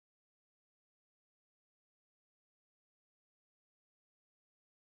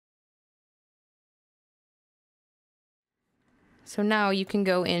So now you can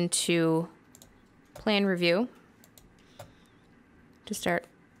go into plan review to start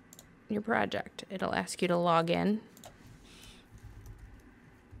your project. It'll ask you to log in.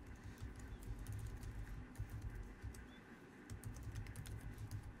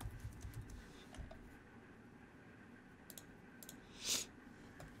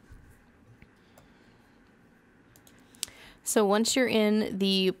 So once you're in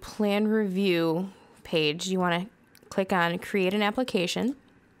the plan review page, you want to click on create an application.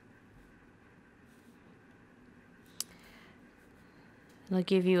 It'll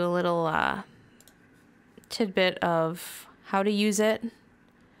give you a little tidbit of how to use it,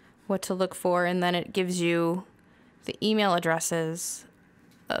 what to look for, and then it gives you the email addresses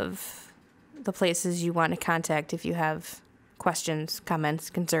of the places you want to contact if you have questions, comments,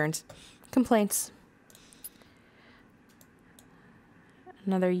 concerns, complaints.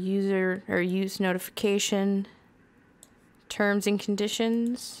 Another user or use notification, terms and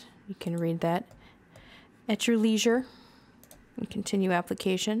conditions. You can read that at your leisure and continue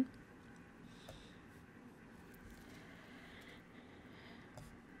application.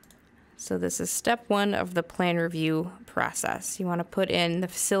 So this is step 1 of the plan review process. You want to put in the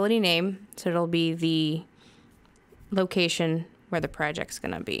facility name, so it'll be the location where the project's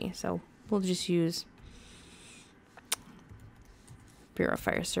going to be. So we'll just use Bureau of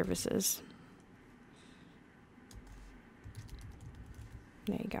Fire Services.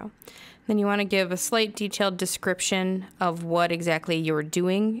 There you go. Then you want to give a slight detailed description of what exactly you're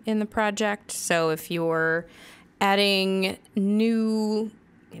doing in the project. So if you're adding new,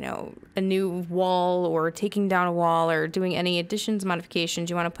 a new wall or taking down a wall or doing any additions,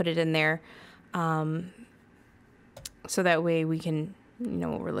 modifications, you want to put it in there. So that way we can know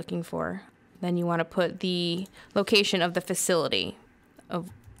what we're looking for. Then you want to put the location of the facility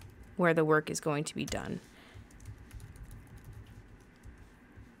of where the work is going to be done.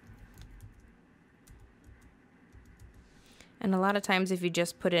 And a lot of times if you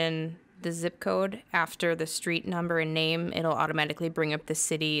just put in the zip code after the street number and name, it'll automatically bring up the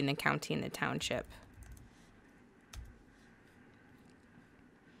city and the county and the township.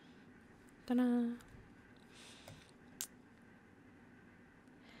 Ta-da.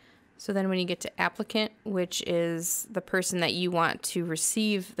 So then when you get to applicant, which is the person that you want to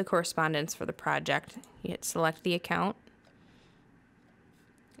receive the correspondence for the project, you hit select the account.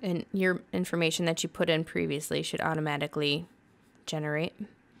 And your information that you put in previously should automatically generate.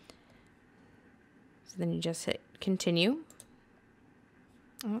 So then you just hit continue.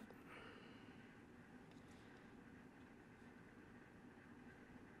 Oh.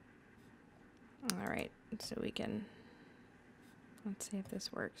 All right, so we can, let's see if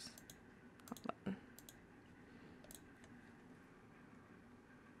this works. Hold on.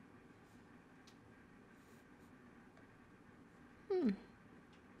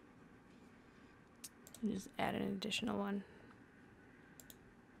 Just add an additional one.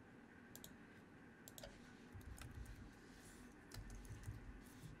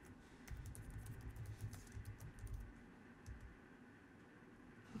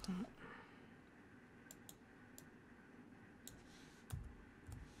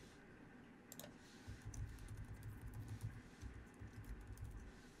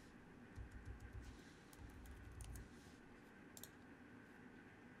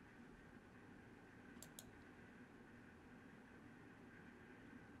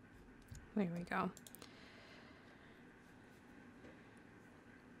 There we go.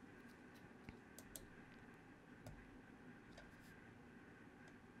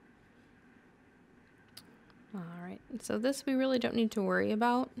 All right, so this we really don't need to worry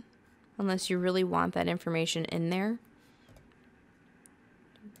about unless you really want that information in there.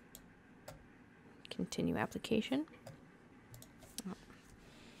 Continue application. Oh.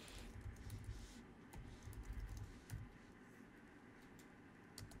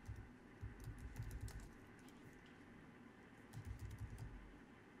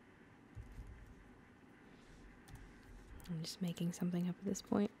 I'm just making something up at this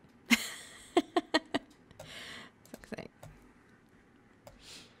point.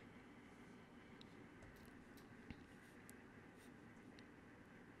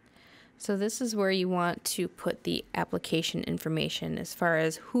 So this is where you want to put the application information as far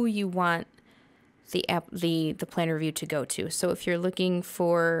as who you want the plan review to go to. So if you're looking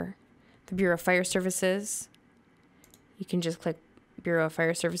for the Bureau of Fire Services, you can just click Bureau of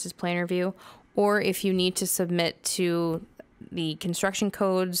Fire Services plan review. Or if you need to submit to the construction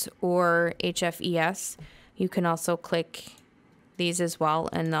codes or HFES, you can also click these as well,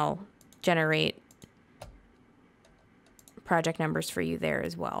 and they'll generate project numbers for you there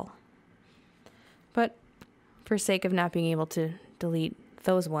as well. But for sake of not being able to delete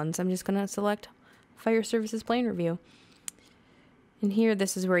those ones, I'm just going to select Fire Services Plan Review. And here,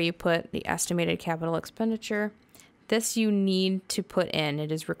 this is where you put the estimated capital expenditure. This you need to put in. It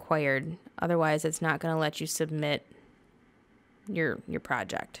is required. Otherwise, it's not going to let you submit your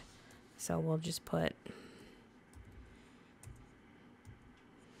project. So we'll just put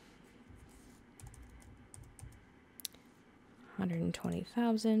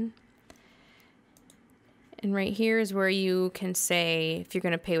 $120,000. And right here is where you can say if you're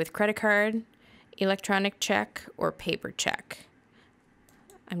going to pay with credit card, electronic check, or paper check.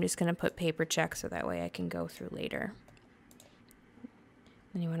 I'm just going to put paper check so that way I can go through later.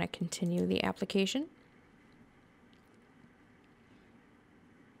 Then you want to continue the application.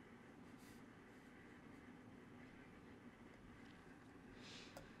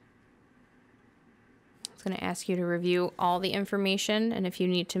 It's going to ask you to review all the information, and if you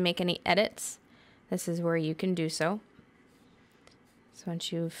need to make any edits, this is where you can do so. So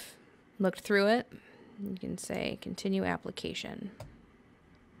once you've looked through it, you can say continue application.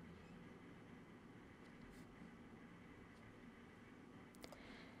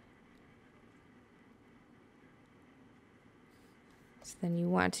 So then you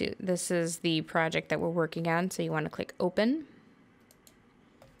want to, this is the project that we're working on, so you want to click open.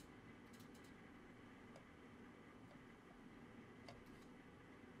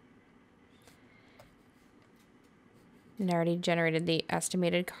 And I already generated the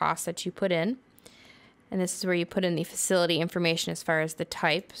estimated cost that you put in. And this is where you put in the facility information as far as the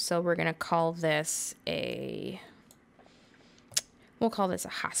type. So we're going to call this we'll call this a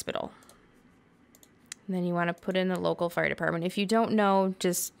hospital. And then you want to put in the local fire department. If you don't know,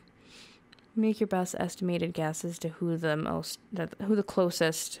 just make your best estimated guess as to who the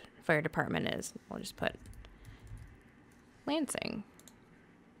closest fire department is. We'll just put Lansing.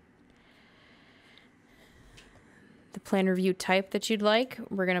 The plan review type that you'd like,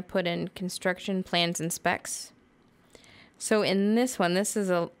 we're going to put in construction plans and specs. So in this one, this is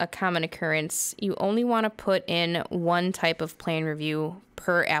a common occurrence. You only want to put in one type of plan review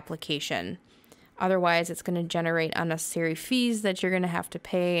per application. Otherwise, it's going to generate unnecessary fees that you're going to have to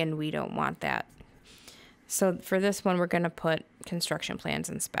pay, and we don't want that. So for this one, we're going to put construction plans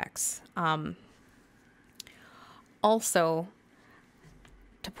and specs. Also,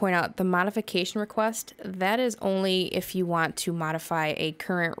 to point out, the modification request, that is only if you want to modify a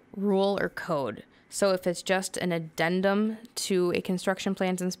current rule or code. So if it's just an addendum to a construction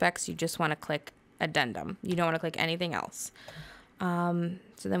plans and specs, you just want to click addendum. You don't want to click anything else. So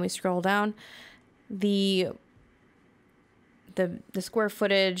then we scroll down. The square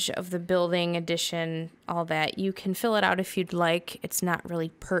footage of the building, addition, all that, you can fill it out if you'd like. It's not really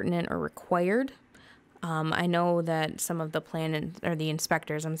pertinent or required. I know that some of the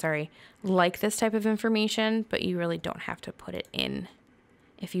inspectors, like this type of information, but you really don't have to put it in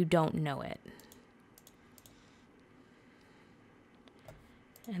if you don't know it.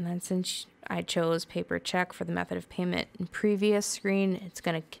 And then since I chose paper check for the method of payment in previous screen, it's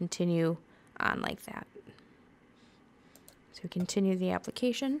going to continue on like that. So continue the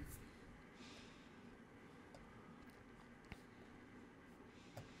application.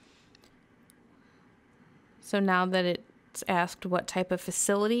 So now that it's asked what type of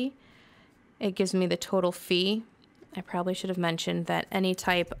facility, it gives me the total fee. I probably should have mentioned that any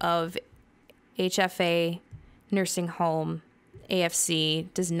type of HFA, nursing home,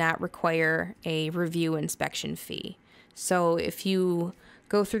 AFC does not require a review inspection fee. So if you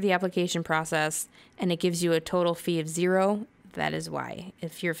go through the application process and it gives you a total fee of 0, that is why.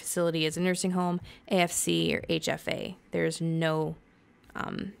 If your facility is a nursing home, AFC, or HFA, there's no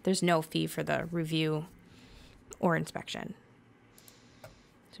fee for the review or inspection.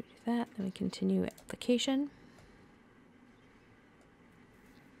 So we do that, then we continue application.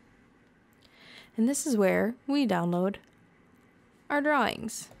 And this is where we download our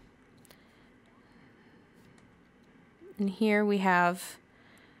drawings. And here we have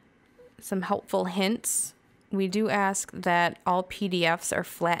some helpful hints. We do ask that all PDFs are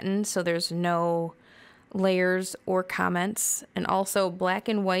flattened so there's no layers or comments. And also black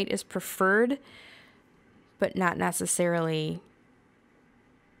and white is preferred, but not necessarily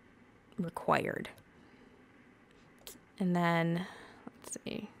required. And then, let's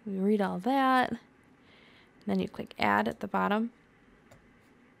see, we read all that. And then you click add at the bottom.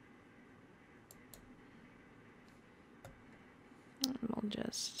 And we'll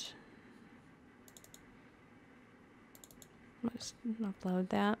just upload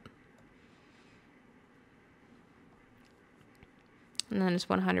that. And then it's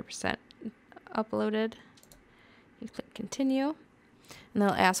 100% uploaded. You click continue, and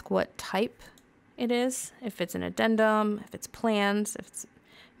they'll ask what type it is, if it's an addendum, if it's plans, if it's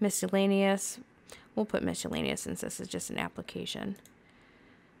miscellaneous. We'll put miscellaneous since this is just an application.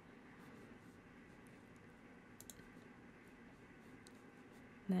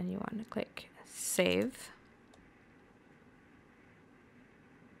 And then you want to click save.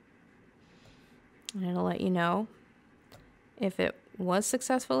 And it'll let you know if it was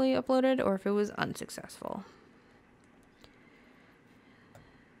successfully uploaded or if it was unsuccessful.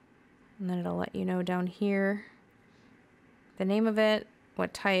 And then it'll let you know down here the name of it,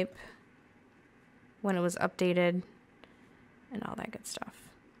 what type, when it was updated, and all that good stuff.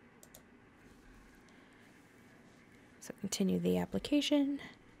 So continue the application.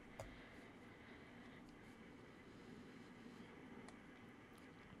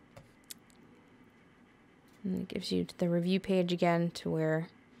 And it gives you the review page again to where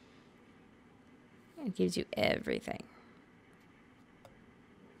it gives you everything.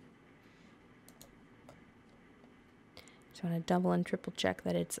 Just want to double and triple check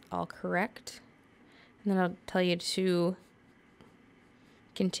that it's all correct. And then I'll tell you to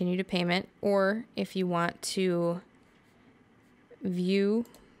continue to payment, or if you want to view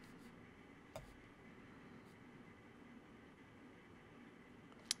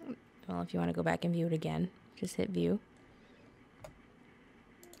if you want to go back and view it again, just hit view.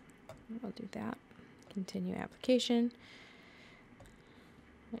 I'll do that. Continue application.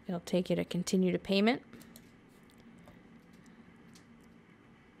 It'll take you to continue to payment.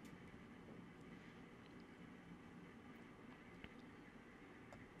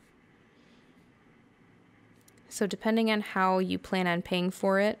 So depending on how you plan on paying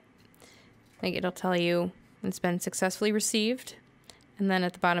for it, like it'll tell you it's been successfully received. And then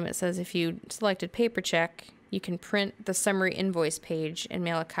at the bottom it says if you selected paper check, you can print the summary invoice page and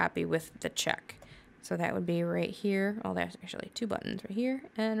mail a copy with the check. So that would be right here. Oh, there's actually two buttons right here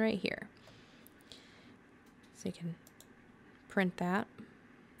and right here. So you can print that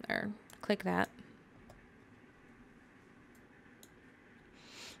or click that.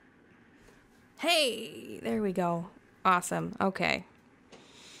 Hey, there we go. Awesome. Okay.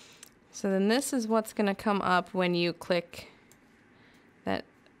 So then this is what's going to come up when you click that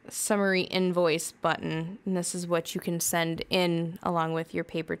summary invoice button. And this is what you can send in along with your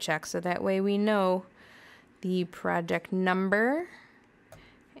paper check. So that way we know the project number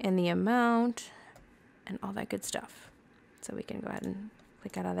and the amount and all that good stuff. So we can go ahead and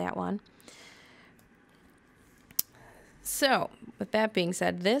click out of that one. So with that being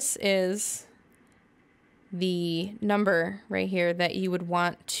said, this is the number right here that you would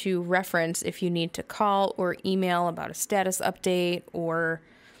want to reference if you need to call or email about a status update or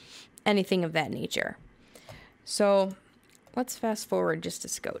anything of that nature. So let's fast forward just a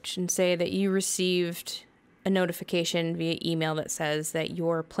scotch and say that you received a notification via email that says that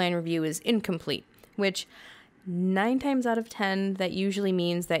your plan review is incomplete, which 9 times out of 10, that usually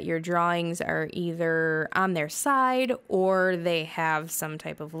means that your drawings are either on their side or they have some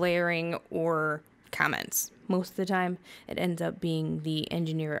type of layering or comments. Most of the time, it ends up being the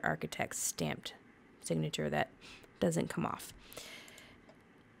engineer or architect's stamped signature that doesn't come off.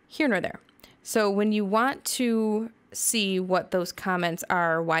 Here nor there. So when you want to see what those comments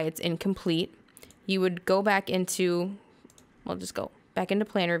are, why it's incomplete, you would go back into, we'll just go back into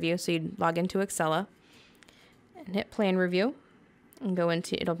plan review. So you'd log into Accela and hit plan review and go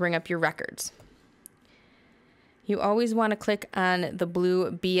into, it'll bring up your records. You always want to click on the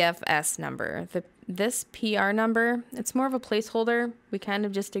blue BFS number. This PR number, it's more of a placeholder. We kind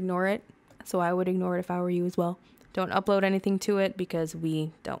of just ignore it. So I would ignore it if I were you as well. Don't upload anything to it because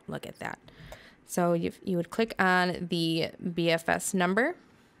we don't look at that. So you would click on the BFS number.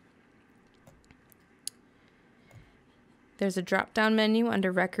 There's a drop-down menu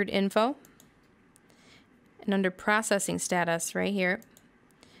under record info. And under processing status right here,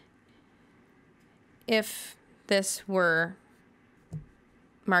 if this were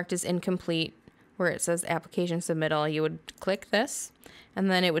marked as incomplete, where it says application submittal, you would click this, and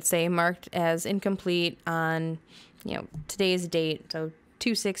then it would say marked as incomplete on, today's date, so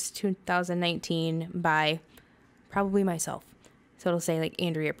 2/6/2019 by probably myself. So it'll say like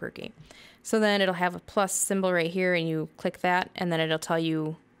Andrea Perky. So then it'll have a plus symbol right here, and you click that, and then it'll tell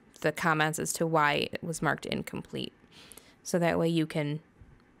you the comments as to why it was marked incomplete. So that way you can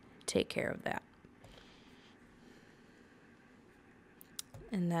take care of that.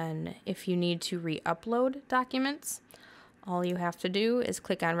 And then if you need to re-upload documents, all you have to do is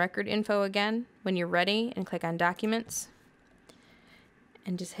click on record info again when you're ready and click on documents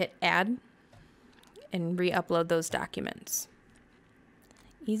and just hit add and re-upload those documents.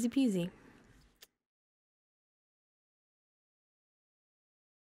 Easy peasy.